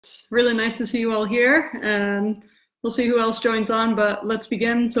It's really nice to see you all here, and we'll see who else joins on, but let's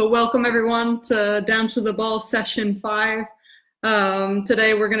begin. So welcome everyone to Dance with the Ball session 5.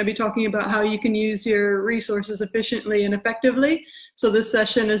 Today we're going to be talking about how you can use your resources efficiently and effectively. So this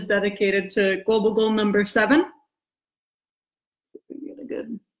session is dedicated to global goal number 7. See if we can get a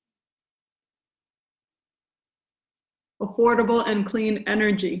good affordable and clean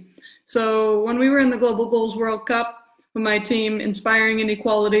energy. So when we were in the Global Goals World Cup with my team, Inspiring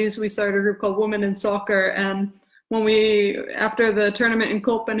Inequalities, we started a group called Women in Soccer. And when after the tournament in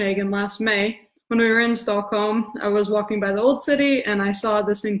Copenhagen last May, when we were in Stockholm, I was walking by the old city and I saw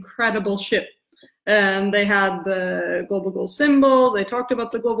this incredible ship. And they had the global goals symbol. They talked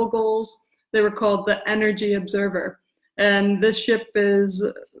about the global goals. They were called the Energy Observer. And this ship is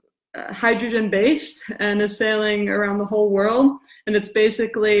hydrogen based and is sailing around the whole world. And it's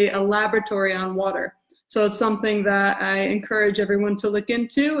basically a laboratory on water. So it's something that I encourage everyone to look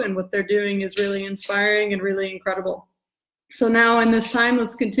into, and what they're doing is really inspiring and really incredible. So now in this time,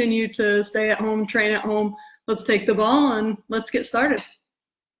 let's continue to stay at home, train at home. Let's take the ball and let's get started.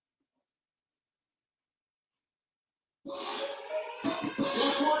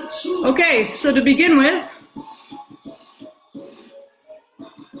 Okay, so to begin with,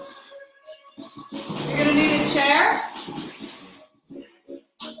 you're gonna need a chair,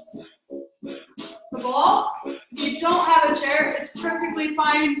 the ball. If you don't have a chair, it's perfectly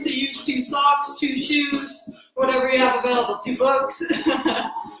fine to use 2 socks, 2 shoes, whatever you have available, 2 books. So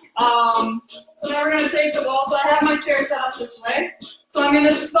now we're going to take the ball. So I have my chair set up this way. So I'm going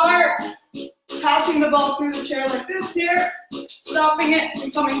to start passing the ball through the chair like this here, stopping it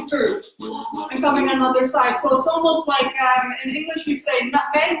and coming through, and coming on the other side. So it's almost like, in English we say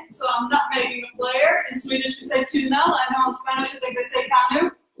nutmeg, so I'm nutmegging a player. In Swedish we say tunel. I know in Spanish I think they say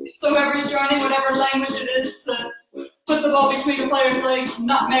canoe. So whoever's joining, whatever language it is, to put the ball between the players' legs,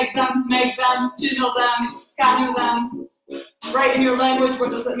 nutmeg them, make them, tunel them, canoe them. Right in your language, what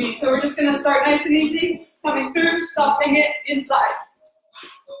does it mean? So we're just going to start nice and easy, coming through, stopping it inside.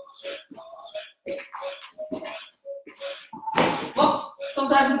 Well,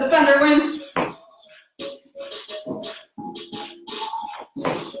 sometimes the defender wins.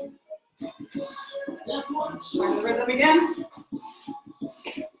 Find the rhythm again.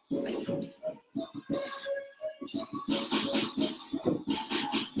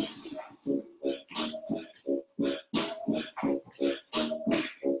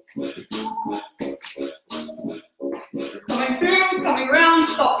 Coming through, coming around,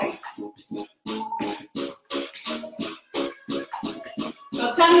 stopping.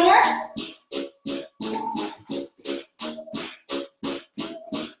 So 10 more.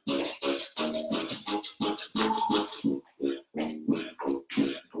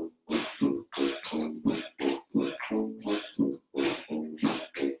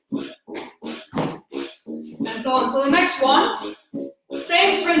 And so on. So the next one,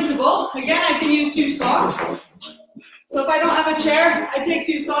 same principle. Again, I can use 2 socks. So if I don't have a chair, I take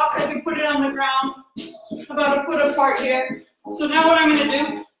 2 socks, I can put it on the ground about a foot apart here. So now what I'm going to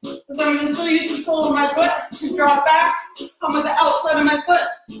do is I'm going to still use the sole of my foot to drop back, come with the outside of my foot,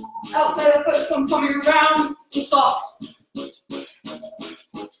 outside of the foot, so I'm coming around the socks.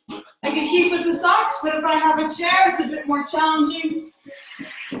 I can keep with the socks, but if I have a chair, it's a bit more challenging.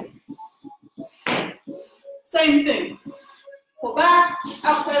 Same thing. Pull back,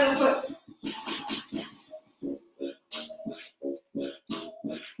 outside of the foot.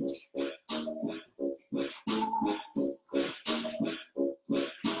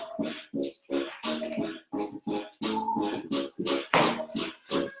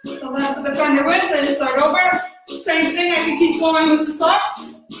 Sometimes the defender wins, I just start over. Same thing, I can keep going with the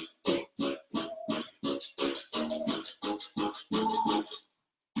socks.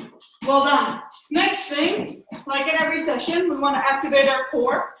 Well done. Next thing, like in every session, we want to activate our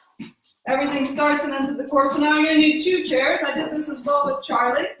core. Everything starts and ends with the core. So now you're going to need 2 chairs. I did this as well with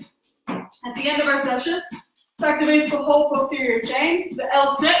Charlie. At the end of our session, this activates the whole posterior chain, the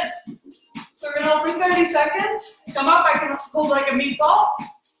L sit. So we're going to hold for 30 seconds. Come up, I can hold like a meatball.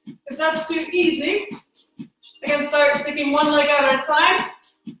 If that's too easy, I can start sticking 1 leg out at a time,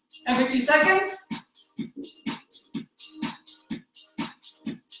 every 2 seconds.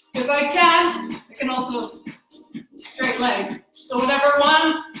 If I can also straight leg. So whatever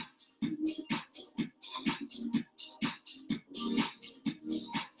one.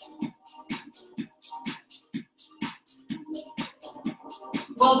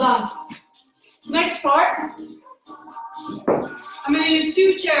 Well done. Next part. I'm going to use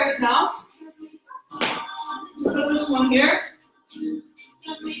 2 chairs now. Put this one here.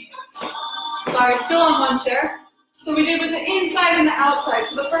 Sorry, still on 1 chair. So we did with the inside and the outside.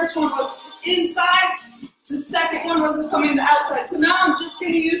 So the first one was inside. The second one was coming to the outside. So now I'm just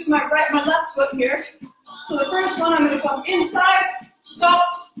going to use my left foot here. So the first one, I'm going to come inside, stop,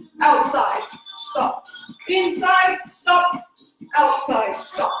 outside, stop. Inside, stop, outside,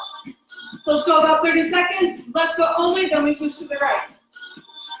 stop. So let's go about 30 seconds. Left foot only, then we switch to the right.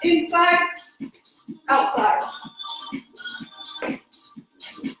 Inside, outside.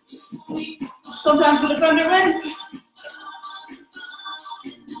 Sometimes the defender wins.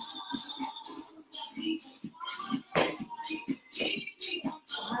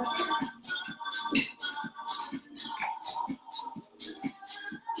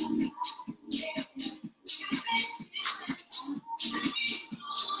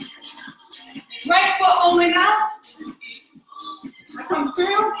 Right foot only now. I come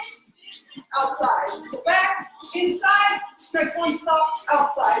through, outside. Go back, inside. Next one stop,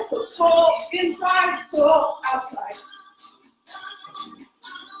 outside. So pull, inside, pull, outside.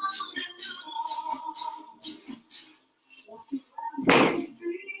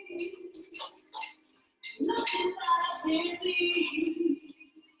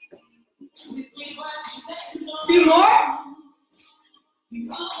 A few more.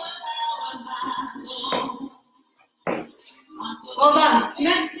 Well done.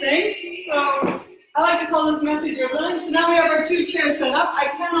 Next thing, so I like to call this messy dribbling. So now we have our 2 chairs set up. I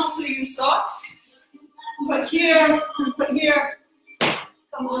can also use socks. Put here, put here.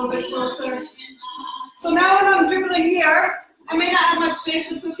 Come a little bit closer. So now when I'm dribbling here, I may not have much space,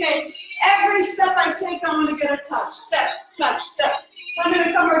 but it's okay. Every step I take, I'm going to get a touch. Step, touch, step. I'm going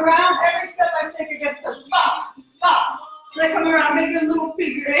to come around. Every step I take, I get a touch. Pop, pop. Then I come around, make a little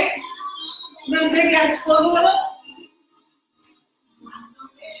figure 8. Then maybe I explode a little.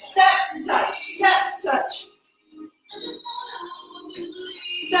 Step, touch, step, touch.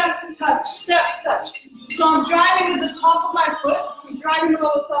 Step, touch, step, touch. So I'm driving at the top of my foot. I'm driving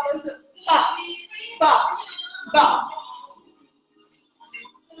above the thumbs. Stop, stop, stop.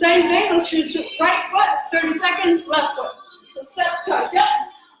 Same thing, let's just do right foot, 30 seconds, left foot. So step, touch, yep.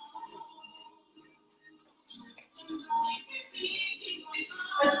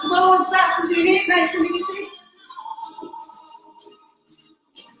 As slow, as fast as you need, nice and easy.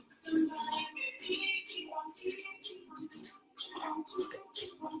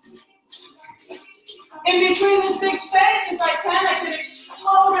 In between this big space, if I can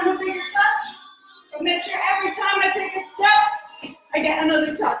explode in a bigger touch. And make sure every time I take a step, I get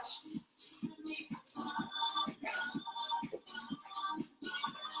another touch.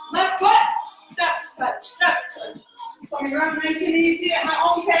 Left foot, step, touch, step, touch. Coming around nice and easy at my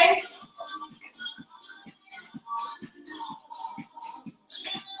own pace.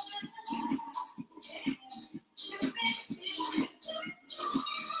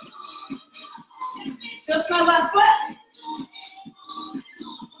 Just my left foot.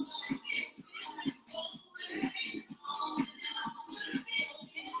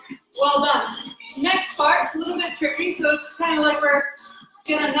 Well done. Next part, it's a little bit tricky, so it's kind of like we're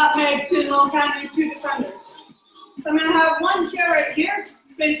gonna nutmeg to all kind of 2 defenders. So I'm gonna have one chair right here,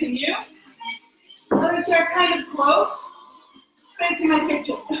 facing you. Another chair kind of close, facing my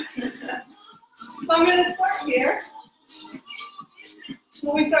kitchen. So I'm gonna start here.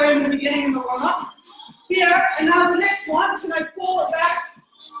 What we started in the beginning in the warm-up. Here, and now the next one, can I pull it back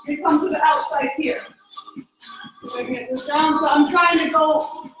and come to the outside here? So I can get this down. So I'm trying to go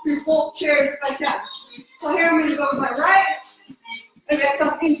through both chairs if I can. So here I'm going to go to my right, maybe I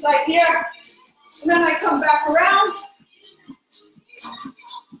come inside here, and then I come back around.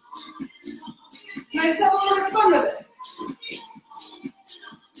 And I just have a little bit of fun with it.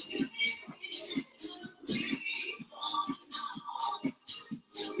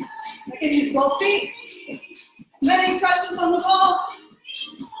 I can use both feet. Many touches on the ball.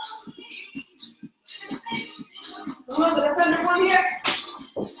 Another defender one here.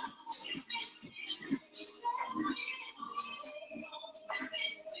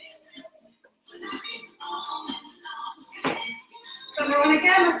 Defender one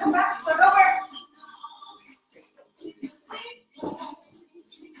again. Let's come back. Start over.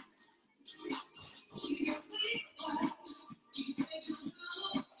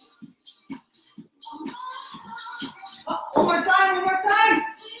 One more time, one more time.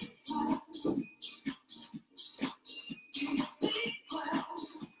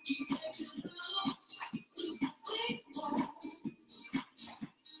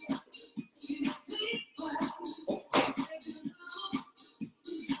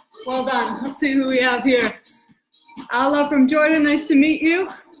 Well done. Let's see who we have here. Ala from Jordan, nice to meet you.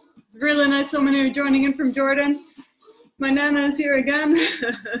 It's really nice so many are joining in from Jordan. My Nana is here again.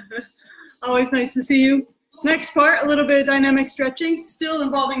 Always nice to see you. Next part, a little bit of dynamic stretching, still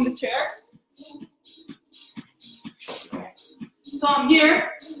involving the chair. So I'm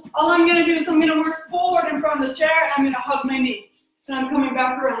here. All I'm going to do is I'm going to work forward in front of the chair, and I'm going to hug my knee. And I'm coming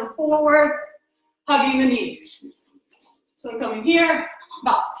back around forward, hugging the knee. So I'm coming here,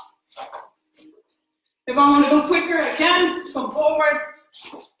 back. If I want to go quicker, I can. Come forward.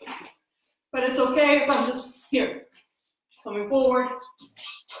 But it's okay if I'm just here. Coming forward.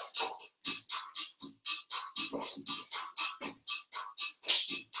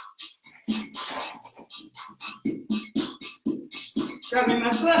 Grabbing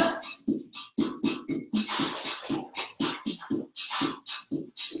my foot.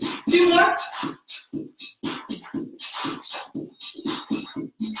 Two more.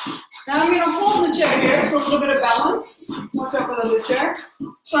 Now I'm going to hold the chair here, so a little bit of balance. Watch out for the other chair.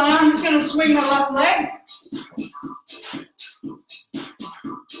 So now I'm just going to swing my left leg.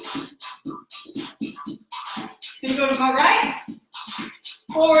 Going to go to my right,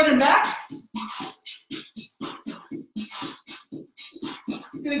 forward and back.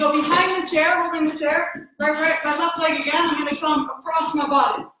 Going to go behind the chair, holding the chair. Right, my left leg again. I'm going to come across my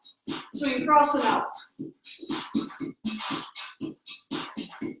body. Swing across and out.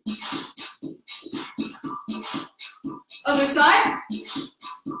 Other side.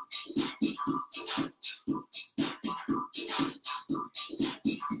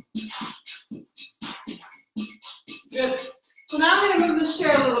 Good. So now I'm going to move this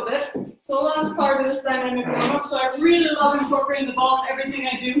chair a little bit. So the last part of this dynamic warm-up. So I really love incorporating the ball in everything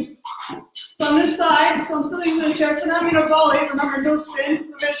I do. So on this side, so I'm still using the chair. So now I'm going to volley. Remember, no spin.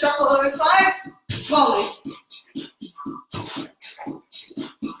 I'm going to shuffle the other side. Volley.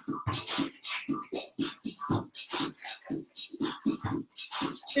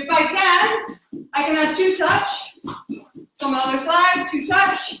 If I can have two touch. From the other side, two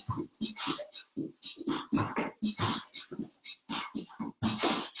touch.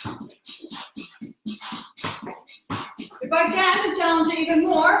 If I can, to challenge it even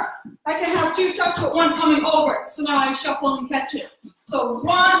more, I can have two touch but one coming over. So now I shuffle and catch it. So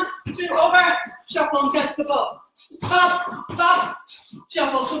 1, 2, over, shuffle and catch the ball. Up, up,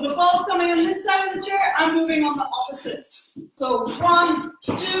 shuffle. So the ball's coming on this side of the chair, I'm moving on the opposite. So 1,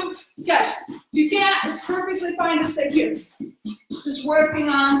 2, catch. If you can't, it's perfectly fine to stay here. Just working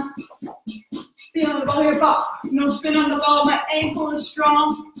on feeling the ball here, pop. No spin on the ball, my ankle is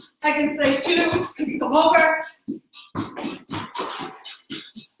strong. I can stay 2, I can come over.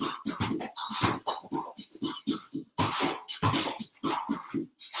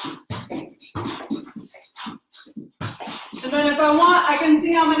 And then if I want, I can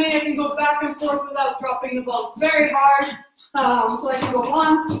see how many I can go back and forth without dropping the ball. It's very hard. So I can go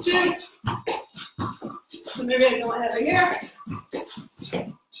 1, 2. So maybe I go ahead of here.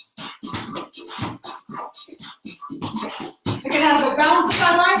 I can have a bounce if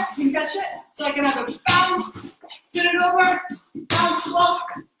I like. You can catch it. So I can have a bounce, get it over, bounce, block.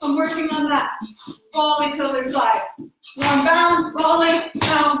 I'm working on that. Volley to the other side. One bounce, volley,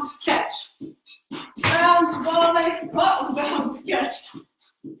 bounce, catch. Bounce, volley, oh, bounce, catch.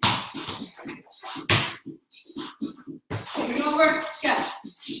 Moving over, catch.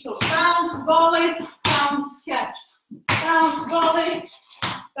 So bounce, volley, bounce, catch. Bounce, volley,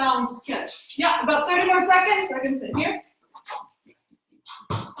 bounce, catch. Yeah, about 30 more seconds. So I can sit here.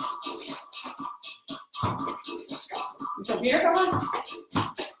 Come here, come on.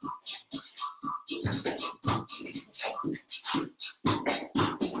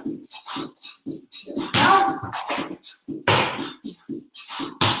 Bounce.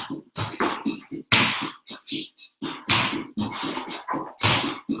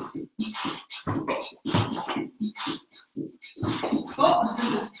 Oh.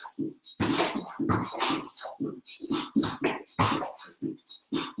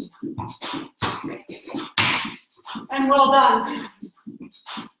 And well done.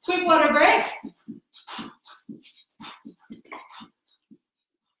 Quick water break.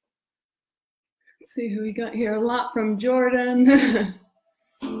 Let's see who we got here. A lot from Jordan.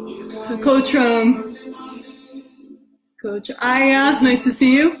 A coach from Coach Aya. Nice to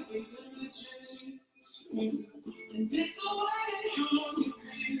see you.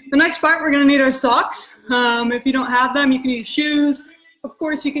 The next part, we're going to need our socks. If you don't have them, you can use shoes. Of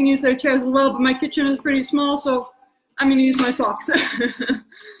course, you can use their chairs as well, but my kitchen is pretty small, so I'm going to use my socks.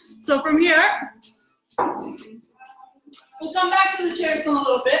 So from here, we'll come back to the chairs in a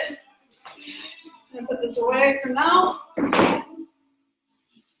little bit. I'm going to put this away for now.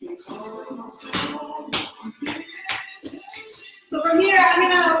 So from here, I'm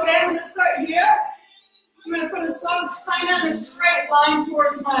going to start here. I'm going to put the socks kind of in a straight line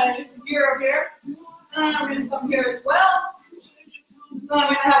towards my gear over here. And I'm going to come here as well. Then I'm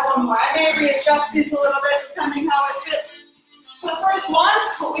going to have one more. I may readjust these a little bit depending how it fits. So the first one,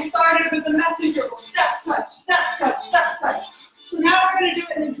 what we started with the message dribble. Step, touch, step, touch, step, touch. So now we're going to do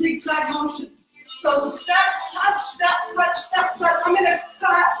it in a zigzag motion. So step, touch, step, touch, step, touch. I'm going to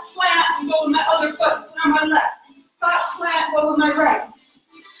cut, plant, and go with my other foot. So now my left. Cut, plant, go with my right.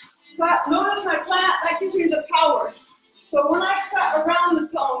 Cut, notice my plant, that gives me the power. So when I cut around the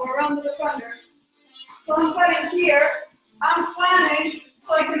cone, around the defender, so I'm cutting here, I'm planting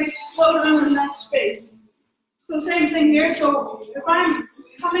so I can explode in the next space. So same thing here, so if I'm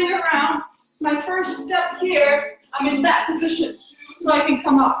coming around, my first step here, I'm in that position, so I can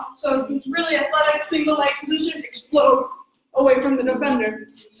come up. So it's this really athletic single leg position, explode away from the defender.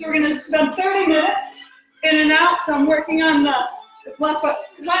 So we're gonna spend 30 minutes in and out, so I'm working on the left foot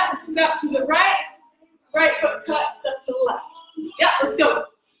cut, step to the right, right foot cut, step to the left. Yeah, let's go.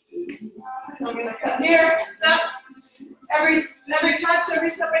 So I'm gonna cut here, step, every touch, every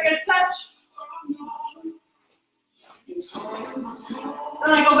step I get a touch. Then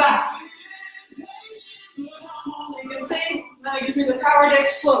I go back. So you can see, then it gives me the power to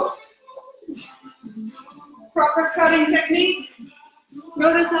explode. Proper cutting technique.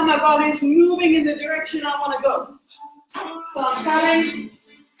 Notice how my body is moving in the direction I want to go. So I'm cutting.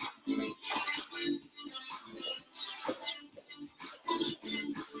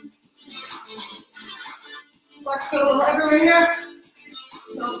 Flex foot a little everywhere here.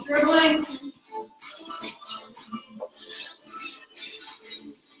 So I'm dribbling.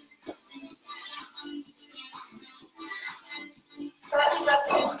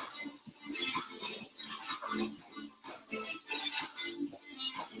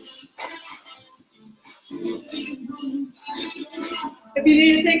 If you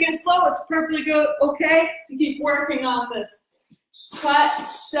need to take it slow, it's perfectly good, okay, to keep working on this. Cut,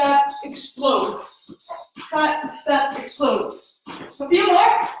 step, explode. Cut, step, explode. A few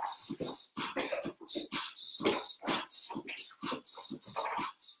more.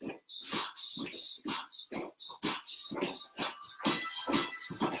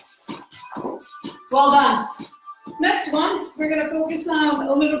 Well done. Next one, we're going to focus on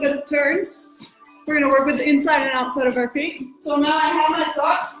a little bit of turns. We're going to work with the inside and outside of our feet. So now I have my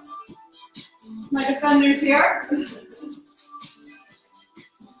socks, my defenders here.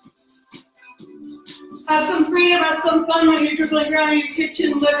 Have some freedom, have some fun when you're dribbling around in your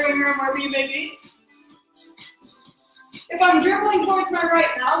kitchen, living room, wherever you may be. If I'm dribbling towards my right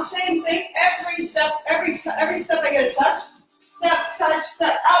now, same thing. Every step I get a touch. Step, touch,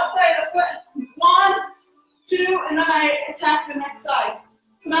 step, outside the foot. 1, 2, and then I attack the next side.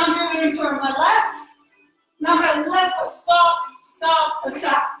 So now I'm moving toward my left. Now my left foot, stop, stop,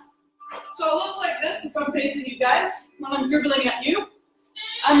 attack. So it looks like this if I'm facing you guys. When I'm dribbling at you,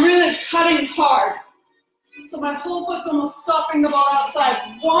 I'm really cutting hard. So my whole foot's almost stopping the ball outside.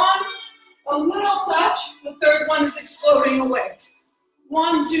 1, a little touch. The third one is exploding away.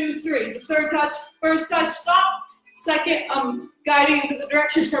 1, 2, 3. The third touch, first touch, stop. Second, I'm guiding into the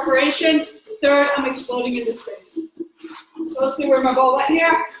direction, preparation. Third, I'm exploding into space. So let's see where my ball went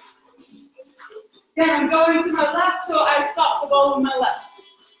here. Again, I'm going to my left, so I stop the ball with my left.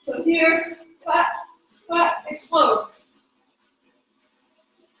 So here, cut, cut, explode.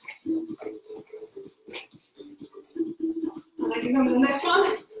 And I can come to the next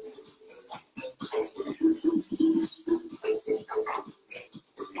one.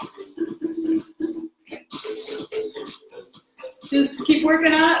 Just keep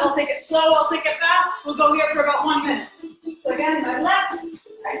working on it. I'll take it slow, I'll take it fast. We'll go here for about 1 minute. So again, my left,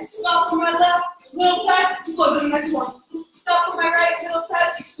 I stop with my left, little touch, explode to the next one. Stop with my right, little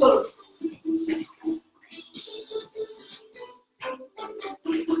touch, explode.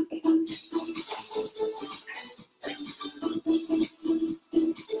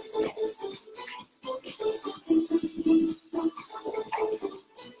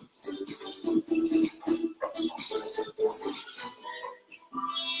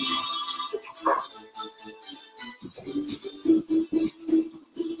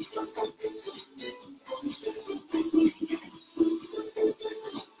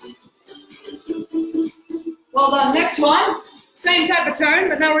 Well done. Next one, same type of turn,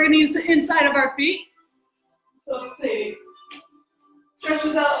 but now we're going to use the inside of our feet. So let's see.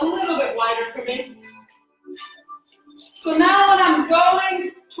 Stretches out a little bit wider for me. So now when I'm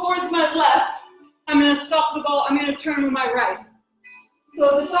going towards my left, I'm going to stop the ball. I'm going to turn with my right.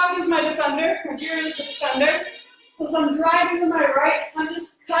 So the sock is my defender. My gear is the defender. So as I'm driving with my right, I'm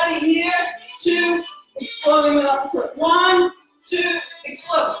just cutting here, 2, exploding with opposite. 1, 2,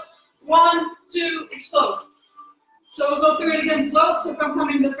 explode. 1, 2, explode. So we'll go through it again slow. So if I'm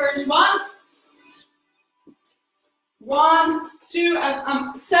coming to the first one, 2,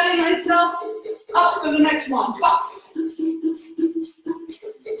 I'm setting myself up for the next one. Pop.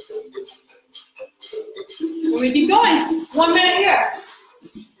 And we keep going. 1 minute here.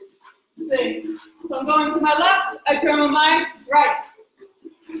 See. So I'm going to my left, I turn on my right.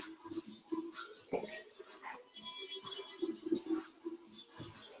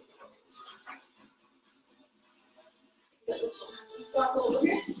 Get this one. Stop over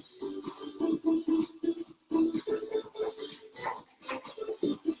here.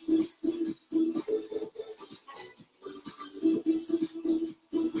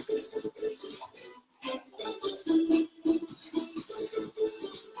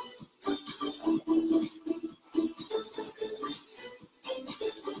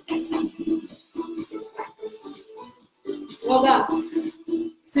 Well done.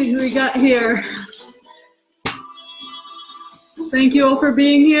 Let's see who we got here. Thank you all for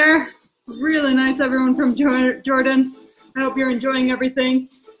being here. Really nice, everyone from Jordan. I hope you're enjoying everything.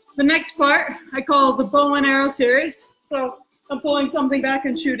 The next part I call the bow and arrow series. So I'm pulling something back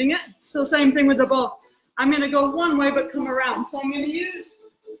and shooting it. So same thing with the bow. I'm going to go one way but come around. So I'm going to use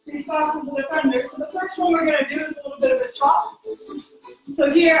these socks as a defender. So the first one we're going to do is a little bit of a chop. So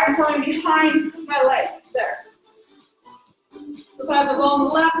here I'm going behind my leg. There. So if I have the ball on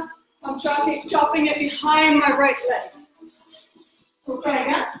the left, I'm chopping it behind my right leg. So try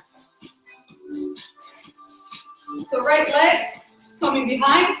again. So right leg coming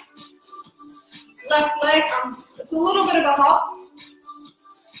behind. Left leg, it's a little bit of a hop.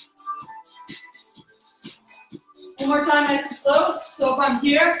 One more time, nice and slow. So if I'm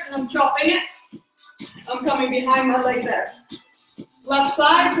here and I'm chopping it, I'm coming behind my leg there. Left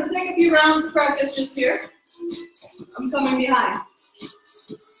side, so take a few rounds to practice just here. I'm coming behind.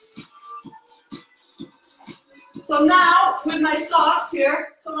 So now, with my socks here,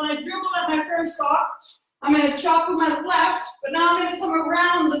 so when I dribble at my first sock, I'm going to chop with my left, but now I'm going to come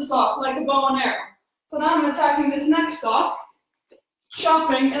around the sock like a bow and arrow. So now I'm attacking this next sock,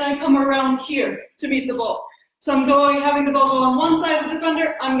 chopping, and I come around here to meet the ball. So I'm having the ball go on one side of the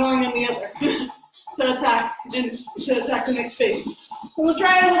defender, I'm going on the other to attack the next phase. So we'll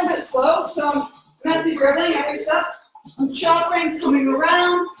try it a little bit slow. So I'm messy dribbling every step. I'm chopping, coming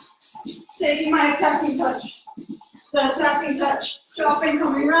around, taking my attacking touch. The attacking touch, chopping,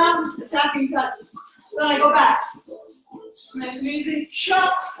 coming around, attacking touch. Then I go back. Nice and easy.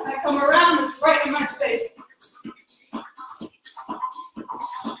 Chop, I come around, it's right in my space.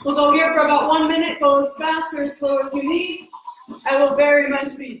 We'll go here for about 1 minute, go as fast or as slow as you need. I will vary my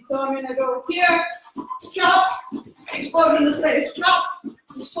speed. So I'm going to go here, chop, explode into space, chop,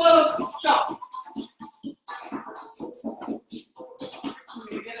 explode, chop. I'm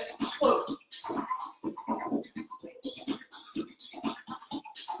going to get it, explode.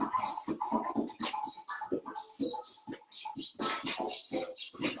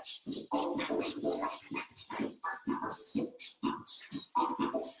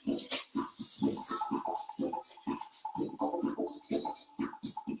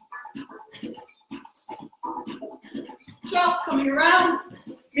 Chop, coming around,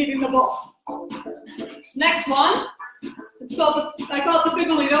 meeting the ball. Next one, it's called I call it the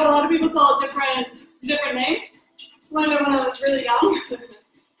Pigolito. A lot of people call it different names. I learned it when I was really young.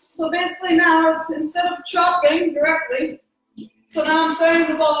 So basically now it's instead of chopping directly, so now I'm starting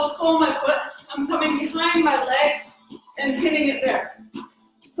the ball with the sole of my foot. I'm coming behind my leg and hitting it there.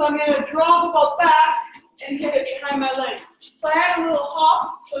 So I'm going to draw the ball back and hit it behind my leg. So I have a little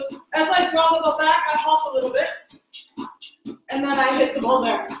hop. So as I draw the ball back, I hop a little bit. And then I hit the ball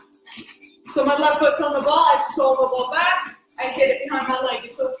there. So my left foot's on the ball, I sole the ball back, I hit it behind my leg.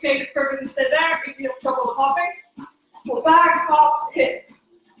 It's okay to perfectly stay there if you have trouble hopping. Go back, hop, hit.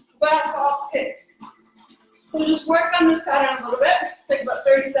 Back, hop, hit. So just work on this pattern a little bit. Take about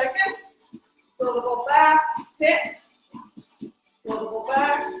 30 seconds. Throw the ball back, hit. Throw the ball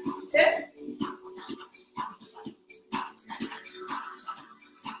back, hit.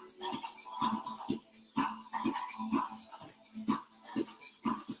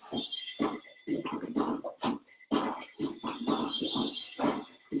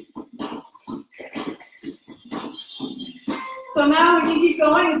 So now we can keep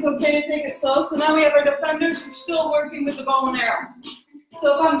going. It's okay to take it slow. So now we have our defenders who are still working with the bow and arrow.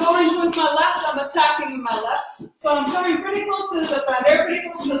 So if I'm going towards my left, I'm attacking with my left. So I'm coming pretty close to the defender, pretty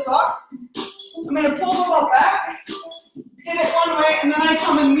close to the sock. I'm going to pull the ball back, hit it one way, and then I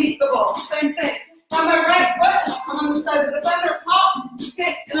come and meet the ball. Same thing. On my right foot, I'm on the side of the defender, pop,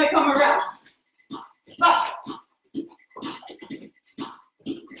 hit, and I come around. Pop.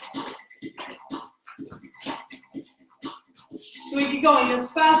 We keep going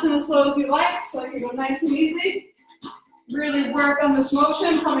as fast and as slow as you like, so I can go nice and easy. really work on this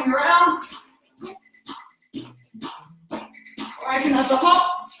motion coming around. Or I can have the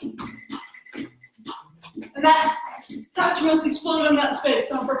hop. And that touch must explode in that space.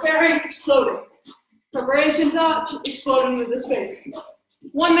 So I'm preparing, exploding. Preparation touch, exploding with the space.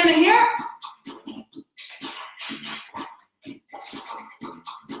 1 minute here.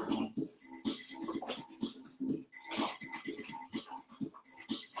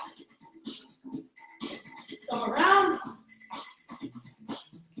 Come around.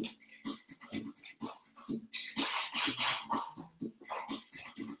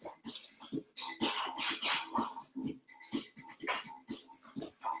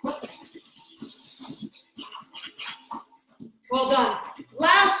 Well done.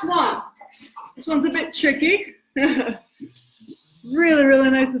 Last one. This one's a bit tricky. Really, really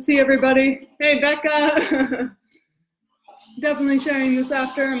nice to see everybody. Hey, Becca. Definitely sharing this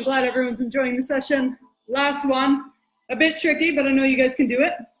after. I'm glad everyone's enjoying the session. Last one. A bit tricky, but I know you guys can do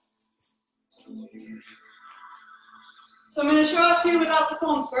it. So I'm going to show it to you without the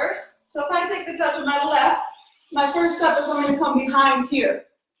phones first. So if I take the touch with my left, my first step is I'm going to come behind here.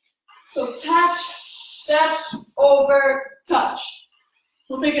 So touch, step, over, touch.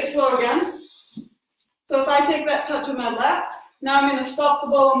 We'll take it slow again. So if I take that touch with my left, now I'm going to stop the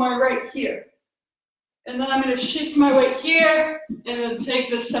ball on my right here. And then I'm going to shift my weight here and then take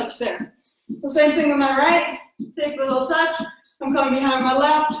this touch there. So same thing with my right, take the little touch, I'm coming behind my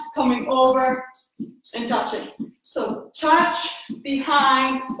left, coming over and touching. So touch,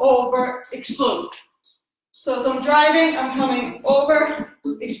 behind, over, explode. So as I'm driving, I'm coming over,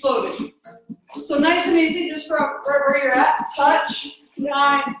 exploding. So nice and easy, just from right where you're at, touch,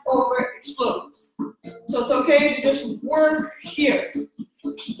 behind, over, explode. So it's okay to just work here.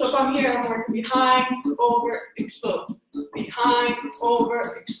 So if I'm here, I'm working behind, over, explode. Behind, over,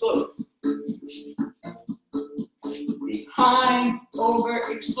 explode. Behind, over,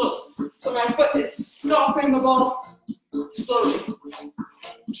 explode. So my foot is stopping the ball, exploding.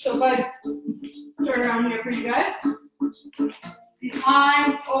 So if I turn around here for you guys,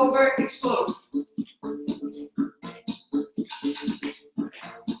 behind, over, explode.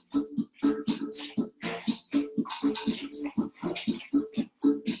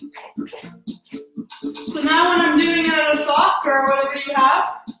 So now when I'm doing it at a sock or whatever you have,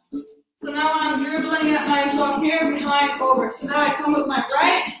 so now when I'm dribbling at my sock here, behind, over. So now I come with my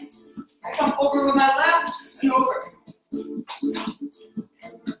right, I come over with my left, and over.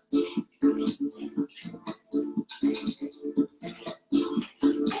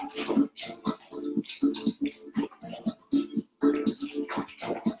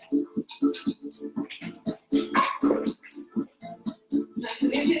 Nice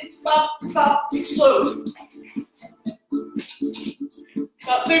and easy. Pop, pop, explode.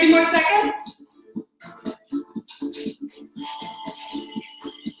 About 30 more seconds.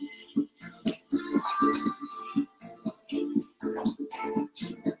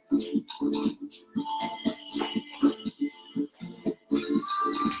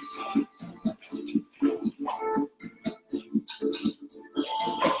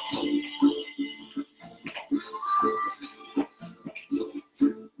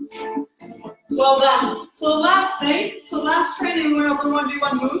 Well done. So last thing, last training, we're going to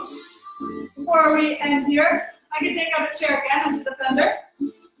 1v1 moves. Before we end here, I can take out a chair again as a defender.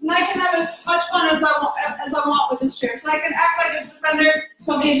 And I can have as much fun as I want with this chair. So I can act like a defender,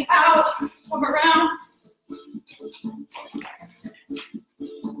 come in, out, come around.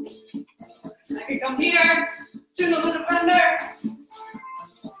 I can come here, tune the defender.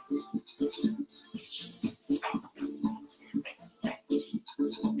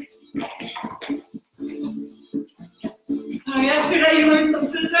 Yesterday you learned some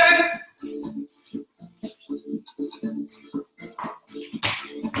scissors.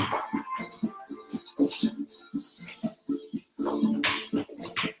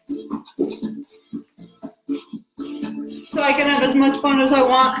 So I can have as much fun as I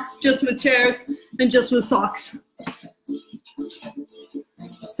want just with chairs and just with socks.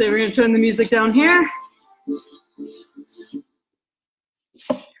 So we're going to turn the music down here.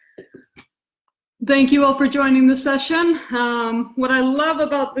 Thank you all for joining the session. What I love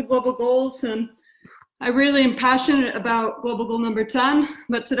about the global goals, and I really am passionate about global goal number 10,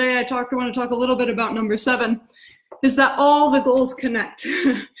 but today I want to talk a little bit about number 7, is that all the goals connect.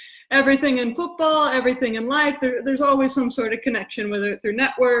 Everything in football, everything in life, there's always some sort of connection, whether through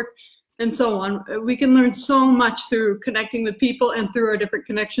network and so on. We can learn so much through connecting with people and through our different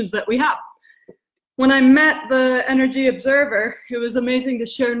connections that we have. When I met the Energy Observer, it was amazing to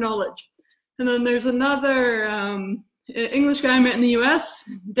share knowledge. And then there's another English guy I met in the US,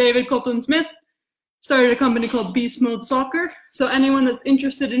 David Copeland-Smith. started a company called Beast Mode Soccer. So anyone that's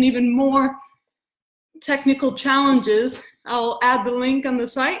interested in even more technical challenges, I'll add the link on the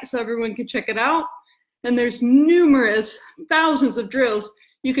site so everyone can check it out. And there's numerous, thousands of drills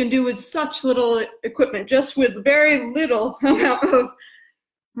you can do with such little equipment, just with very little amount of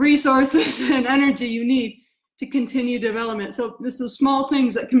resources and energy you need to continue development. So this is small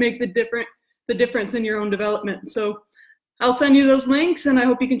things that can make the difference in your own development. So I'll send you those links and I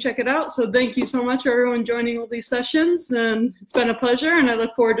hope you can check it out. So thank you so much for everyone joining all these sessions, and it's been a pleasure, and I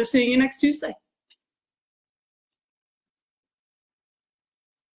look forward to seeing you next Tuesday.